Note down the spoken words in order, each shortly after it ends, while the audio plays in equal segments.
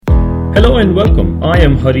Hello and welcome. I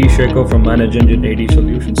am Harish from Manage Engine AD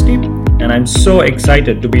Solutions team, and I'm so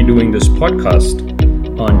excited to be doing this podcast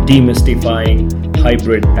on demystifying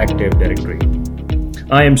hybrid Active Directory.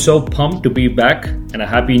 I am so pumped to be back, and a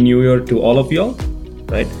happy new year to all of y'all,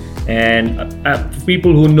 right? And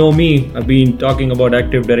people who know me, I've been talking about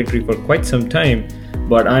Active Directory for quite some time,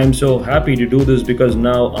 but I'm so happy to do this because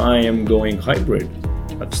now I am going hybrid.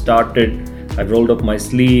 I've rolled up my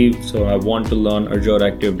sleeve, so I want to learn Azure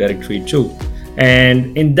Active Directory too.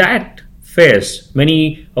 And in that phase,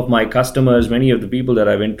 many of my customers, many of the people that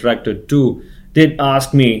I've interacted to did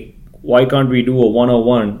ask me, why can't we do a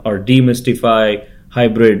 101 or demystify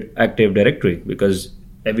hybrid Active Directory? Because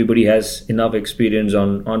everybody has enough experience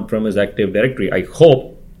on-premise Active Directory. I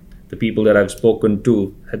hope the people that I've spoken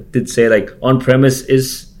to did say like on-premise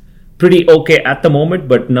is pretty okay at the moment,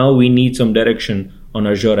 but now we need some direction on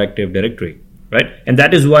Azure Active Directory, right? And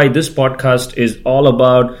that is why this podcast is all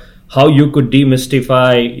about how you could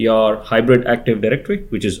demystify your hybrid Active Directory,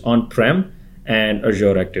 which is on-prem, and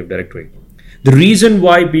Azure Active Directory. The reason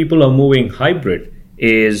why people are moving hybrid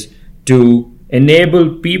is to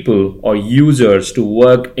enable people or users to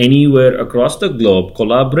work anywhere across the globe,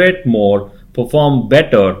 collaborate more, perform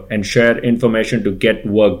better, and share information to get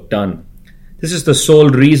work done. This is the sole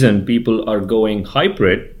reason people are going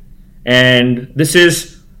hybrid. And this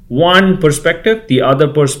is one perspective. The other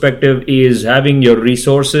perspective is having your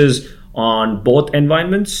resources on both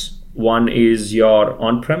environments. One is your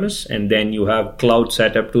on-premise, and then you have cloud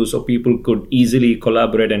setup too, so people could easily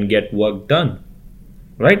collaborate and get work done,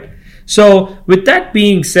 right? So with that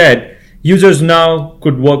being said, users now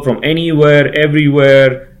could work from anywhere,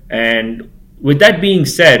 everywhere. And with that being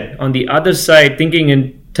said, on the other side, thinking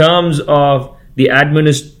in terms of the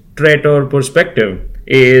administrator perspective,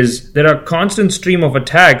 is there are constant stream of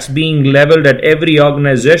attacks being leveled at every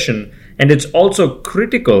organization, and it's also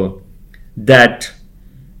critical that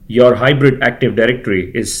your hybrid Active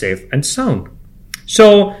Directory is safe and sound.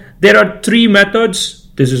 So there are three methods.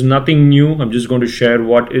 This is nothing new. I'm just going to share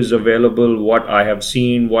what is available, what I have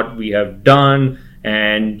seen, what we have done,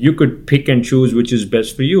 and you could pick and choose which is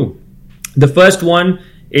best for you. The first one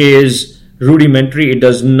is rudimentary. It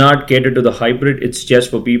does not cater to the hybrid. It's just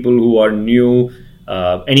for people who are new.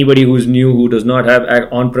 Anybody who's new, who does not have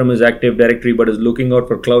on-premise Active Directory but is looking out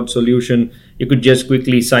for cloud solution, you could just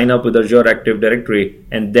quickly sign up with Azure Active Directory,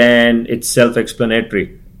 and then it's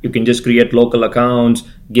self-explanatory. You can just create local accounts,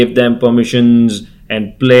 give them permissions,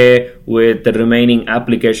 and play with the remaining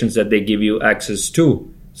applications that they give you access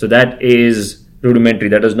to. So that is rudimentary.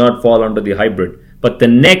 That does not fall under the hybrid. But the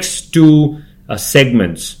next two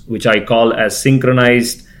segments, which I call as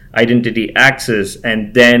synchronized identity access,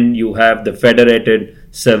 and then you have the federated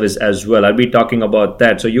service as well. I'll be talking about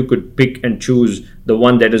that. So you could pick and choose the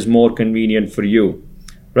one that is more convenient for you,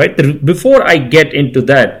 right? Before I get into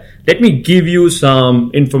that, let me give you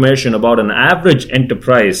some information about an average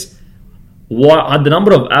enterprise. What are the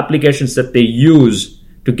number of applications that they use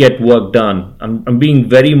to get work done? I'm being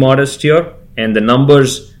very modest here, and the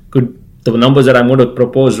numbers that I'm going to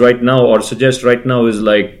propose right now or suggest right now is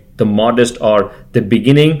like the modest or the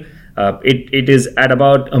beginning. It is at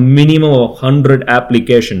about a minimum of 100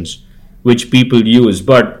 applications which people use,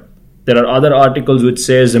 but there are other articles which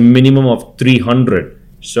says a minimum of 300.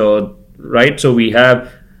 So we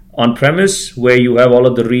have on-premise where you have all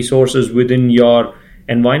of the resources within your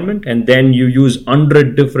environment, and then you use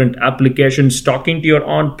 100 different applications talking to your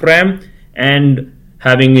on-prem and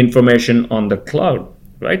having information on the cloud.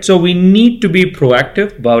 Right? So we need to be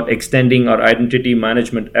proactive about extending our identity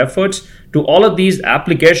management efforts to all of these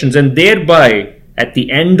applications, and thereby, at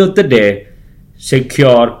the end of the day,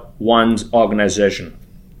 secure one's organization.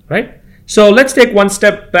 Right? So let's take one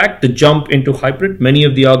step back to jump into hybrid. Many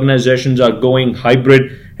of the organizations are going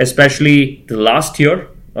hybrid, especially the last year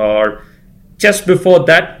or just before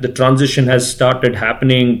that. The transition has started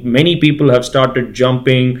happening. Many people have started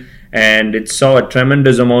jumping, and it saw a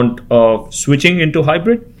tremendous amount of switching into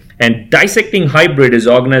hybrid. And dissecting hybrid is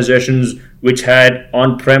organizations which had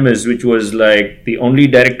on-premise, which was like the only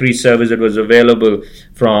directory service that was available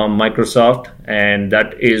from Microsoft. And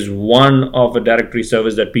that is one of a directory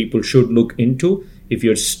service that people should look into. If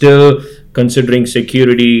you're still considering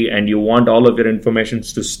security and you want all of your information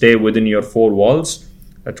to stay within your four walls,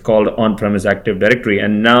 that's called on-premise Active Directory.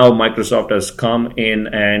 And now Microsoft has come in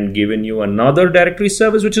and given you another directory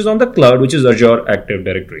service which is on the cloud, which is Azure Active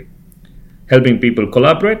Directory, helping people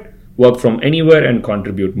collaborate, work from anywhere, and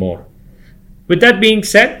contribute more. With that being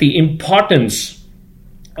said, the importance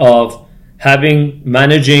of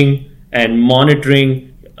managing and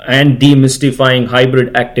monitoring and demystifying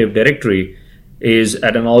hybrid Active Directory is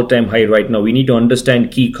at an all-time high right now. We need to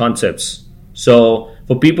understand key concepts. So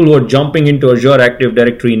for people who are jumping into Azure Active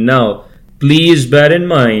Directory now, please bear in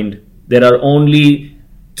mind there are only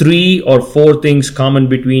 3 or 4 things common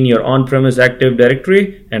between your on-premise Active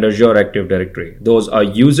Directory and Azure Active Directory. Those are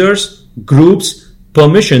users, groups,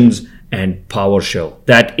 permissions, and PowerShell.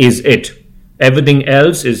 That is it. Everything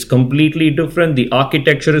else is completely different. The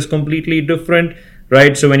architecture is completely different,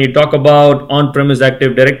 right? So when you talk about on-premise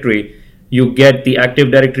Active Directory, you get the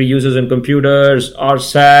Active Directory users and computers,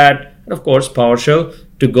 RSAT, and of course PowerShell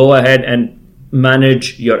to go ahead and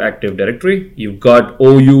manage your Active Directory. You've got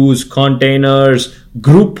OUs, containers,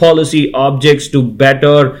 group policy objects to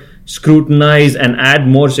better scrutinize and add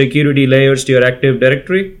more security layers to your Active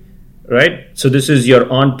Directory. Right? So this is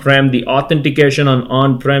your on-prem. The authentication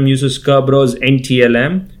on-prem uses Kerberos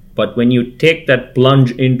NTLM. But when you take that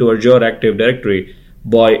plunge into Azure Active Directory,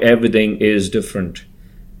 boy, everything is different.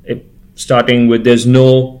 Starting with there's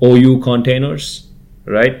no OU containers,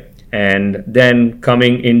 right? And then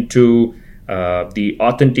coming into the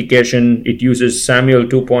authentication, it uses Samuel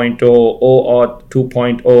 2.0, OAuth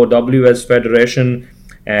 2.0, WS Federation.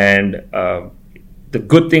 And the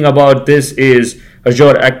good thing about this is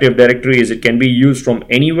Azure Active Directory is it can be used from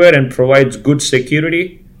anywhere and provides good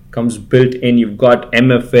security. Comes built in. You've got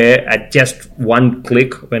MFA at just one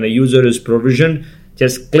click. When a user is provisioned,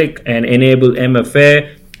 just click and enable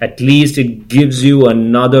MFA. At least it gives you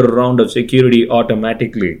another round of security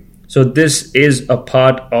automatically. So this is a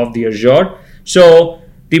part of the Azure. So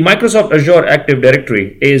the Microsoft Azure Active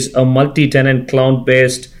Directory is a multi-tenant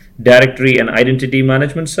cloud-based directory and identity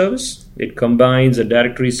management service. It combines a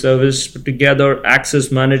directory service put together,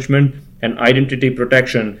 access management, and identity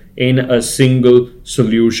protection in a single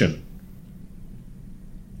solution.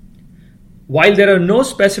 While there are no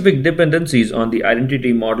specific dependencies on the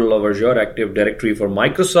identity model of Azure Active Directory for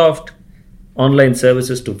Microsoft online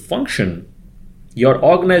services to function, your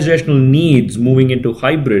organizational needs moving into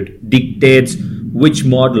hybrid dictates which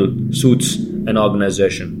model suits an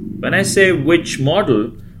organization. When I say which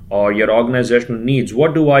model, or your organizational needs,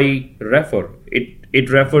 what do I refer? It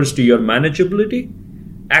refers to your manageability,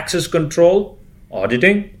 access control,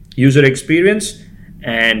 auditing, user experience,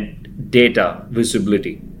 and data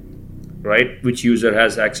visibility, right? Which user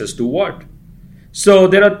has access to what? So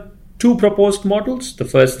there are 2 proposed models. The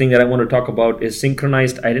first thing that I want to talk about is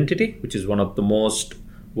synchronized identity, which is one of the most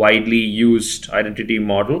widely used identity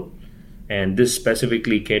model. And this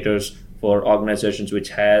specifically caters for organizations which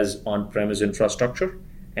has on-premise infrastructure.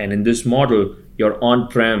 And in this model, your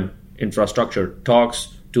on-prem infrastructure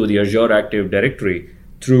talks to the Azure Active Directory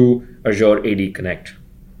through Azure AD Connect.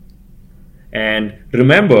 And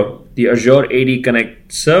remember, the Azure AD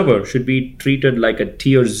Connect server should be treated like a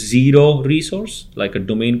tier 0 resource, like a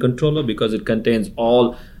domain controller, because it contains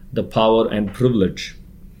all the power and privilege.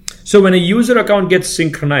 So when a user account gets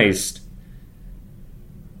synchronized,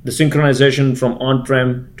 the synchronization from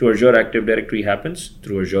on-prem to Azure Active Directory happens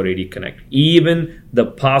through Azure AD Connect. Even the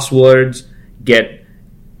passwords get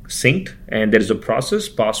synced, and there is a process.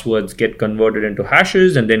 Passwords get converted into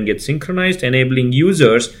hashes and then get synchronized, enabling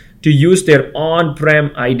users to use their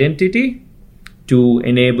on-prem identity to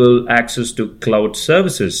enable access to cloud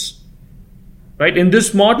services. Right? In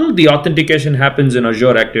this model, the authentication happens in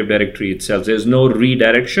Azure Active Directory itself. There's no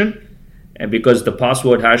redirection, and because the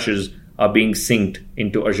password hashes are being synced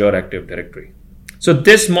into Azure Active Directory. So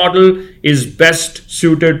this model is best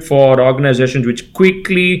suited for organizations which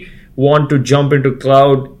quickly want to jump into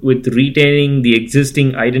cloud with retaining the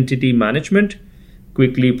existing identity management,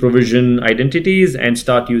 quickly provision identities, and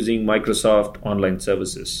start using Microsoft online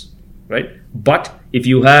services, right? But if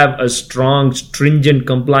you have a strong, stringent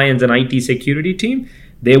compliance and IT security team,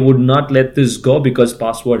 they would not let this go because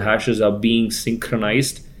password hashes are being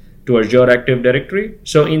synchronized to Azure Active Directory.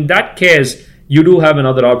 So in that case, you do have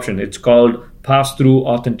another option. It's called pass-through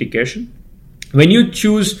authentication. When you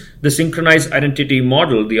choose the synchronized identity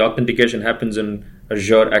model, the authentication happens in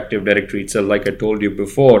Azure Active Directory itself. Like I told you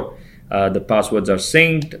before, the passwords are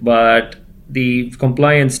synced, but the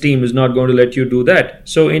compliance team is not going to let you do that.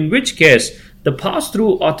 So in which case, the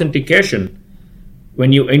pass-through authentication,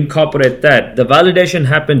 when you incorporate that, the validation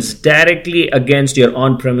happens directly against your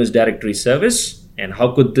on-premise directory service. And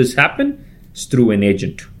how could this happen? It's through an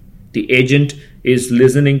agent. The agent is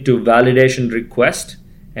listening to validation request,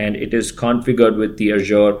 and it is configured with the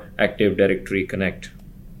Azure Active Directory Connect.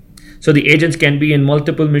 So the agents can be in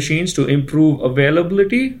multiple machines to improve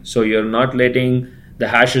availability. So you're not letting the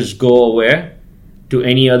hashes go away to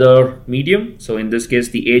any other medium. So in this case,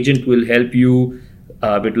 the agent will help you.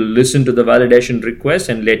 It will listen to the validation request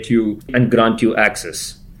and let you and grant you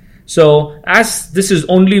access. So as this is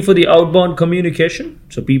only for the outbound communication,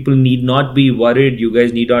 so people need not be worried, you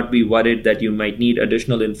guys need not be worried that you might need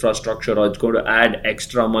additional infrastructure or it's going to add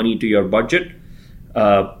extra money to your budget.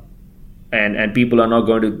 And people are not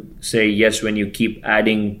going to say yes when you keep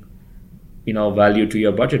adding value to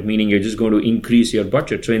your budget, meaning you're just going to increase your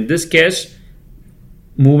budget. So in this case,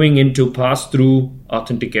 moving into pass-through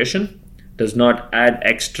authentication does not add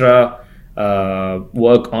extra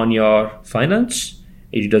work on your finance.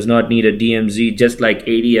 It does not need a DMZ just like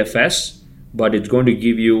ADFS, but it's going to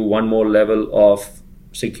give you one more level of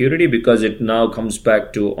security because it now comes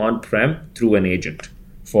back to on-prem through an agent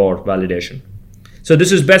for validation. So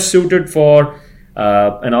this is best suited for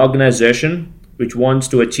an organization which wants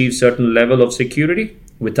to achieve certain level of security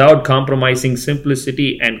without compromising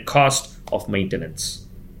simplicity and cost of maintenance,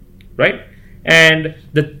 right? And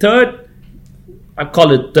the third, I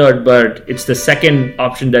call it third, but it's the second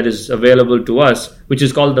option that is available to us, which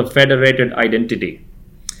is called the federated identity,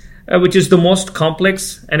 which is the most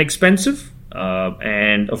complex and expensive.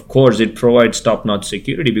 And of course, it provides top-notch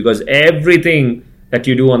security because everything that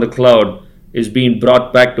you do on the cloud is being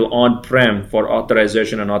brought back to on-prem for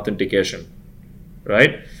authorization and authentication,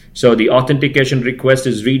 right? So the authentication request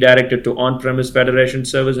is redirected to on-premise federation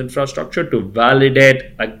service infrastructure to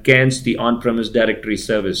validate against the on-premise directory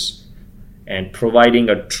service and providing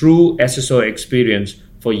a true SSO experience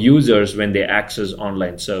for users when they access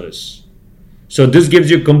online service. So this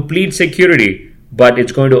gives you complete security, but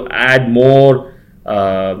it's going to add more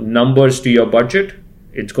numbers to your budget.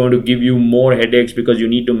 It's going to give you more headaches because you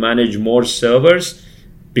need to manage more servers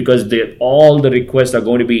because all the requests are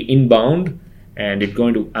going to be inbound, and it's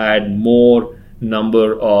going to add more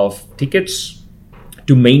number of tickets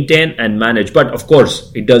to maintain and manage. But of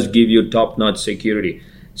course, it does give you top-notch security.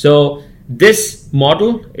 So this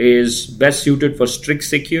model is best suited for strict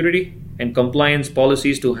security and compliance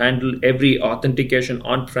policies to handle every authentication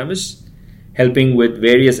on-premise, helping with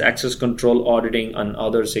various access control, auditing, and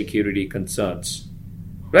other security concerns.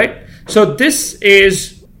 Right? So this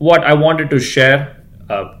is what I wanted to share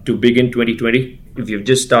to begin 2020. If you've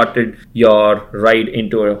just started your ride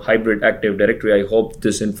into a hybrid Active Directory, I hope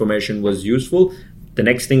this information was useful. The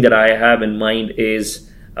next thing that I have in mind is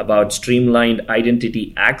about streamlined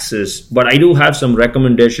identity access. But I do have some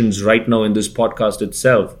recommendations right now in this podcast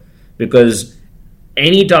itself, because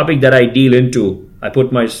any topic that I deal into, I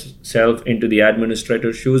put myself into the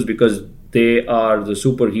administrator's shoes because they are the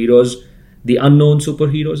superheroes, the unknown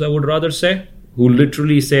superheroes, I would rather say, who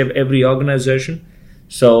literally save every organization.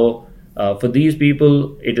 So for these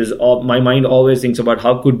people, it is my mind always thinks about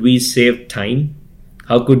how could we save time?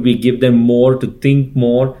 How could we give them more to think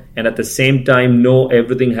more and at the same time know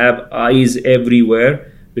everything, have eyes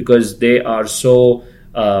everywhere, because they are so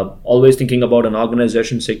always thinking about an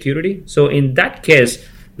organization security. So in that case,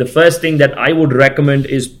 the first thing that I would recommend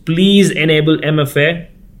is please enable MFA,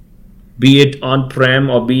 be it on-prem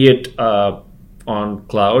or be it on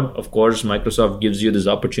cloud. Of course, Microsoft gives you this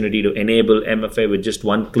opportunity to enable MFA with just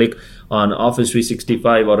one click on Office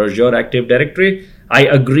 365 or Azure Active Directory. I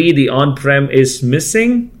agree the on-prem is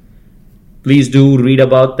missing. Please do read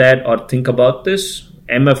about that or think about this.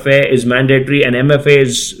 MFA is mandatory, and MFA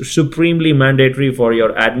is supremely mandatory for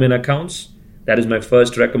your admin accounts. That is my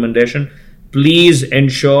first recommendation. Please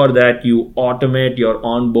ensure that you automate your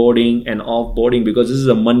onboarding and offboarding, because this is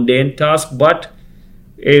a mundane task. But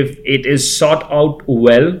if it is sought out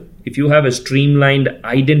well, if you have a streamlined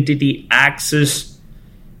identity access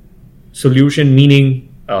solution, meaning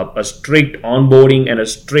a strict onboarding and a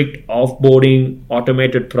strict offboarding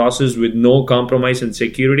automated process with no compromise in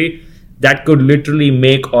security, that could literally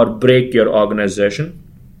make or break your organization.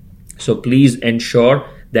 So please ensure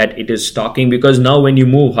that it is stocking, because now when you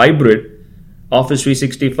move hybrid, Office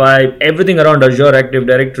 365, everything around Azure Active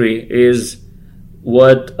Directory is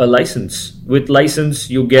worth a license. With license,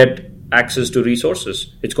 you get access to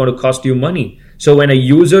resources. It's going to cost you money. So when a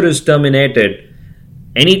user is terminated,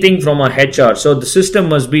 anything from a HR, so the system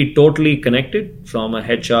must be totally connected from a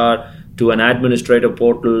HR to an administrator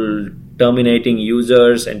portal, terminating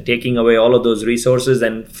users and taking away all of those resources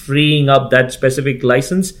and freeing up that specific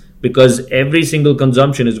license, because every single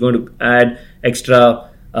consumption is going to add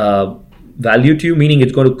extra value to you, meaning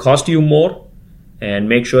it's going to cost you more. And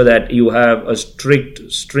make sure that you have a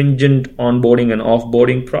strict, stringent onboarding and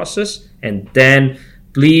offboarding process. And then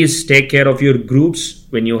please take care of your groups.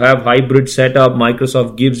 When you have hybrid setup,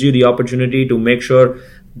 Microsoft gives you the opportunity to make sure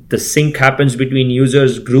the sync happens between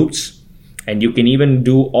users' groups. And you can even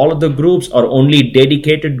do all of the groups or only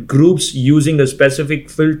dedicated groups using a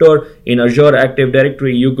specific filter in Azure Active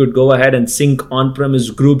Directory. You could go ahead and sync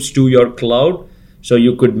on-premise groups to your cloud, so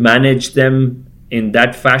you could manage them in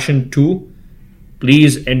that fashion too,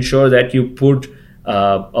 please ensure that you put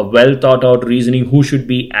a well thought out reasoning who should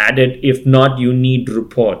be added. If not, you need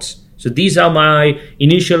reports. So these are my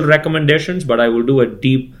initial recommendations, but I will do a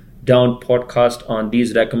deep down podcast on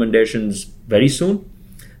these recommendations very soon.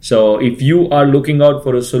 So if you are looking out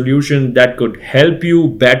for a solution that could help you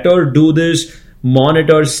better do this,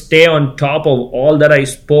 monitor, stay on top of all that I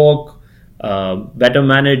spoke, better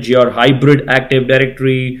manage your hybrid Active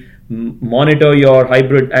Directory, monitor your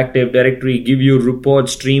hybrid Active Directory, give you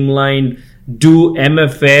reports, streamline, do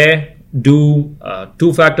MFA, do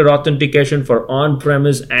two-factor authentication for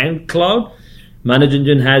on-premise and cloud. Manage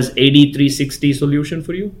Engine has AD 360 solution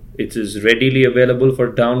for you. It is readily available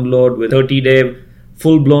for download with 30-day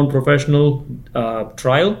full-blown professional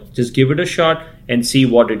trial. Just give it a shot and see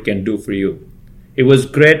what it can do for you. It was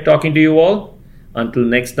great talking to you all. Until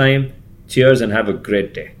next time, cheers and have a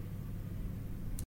great day.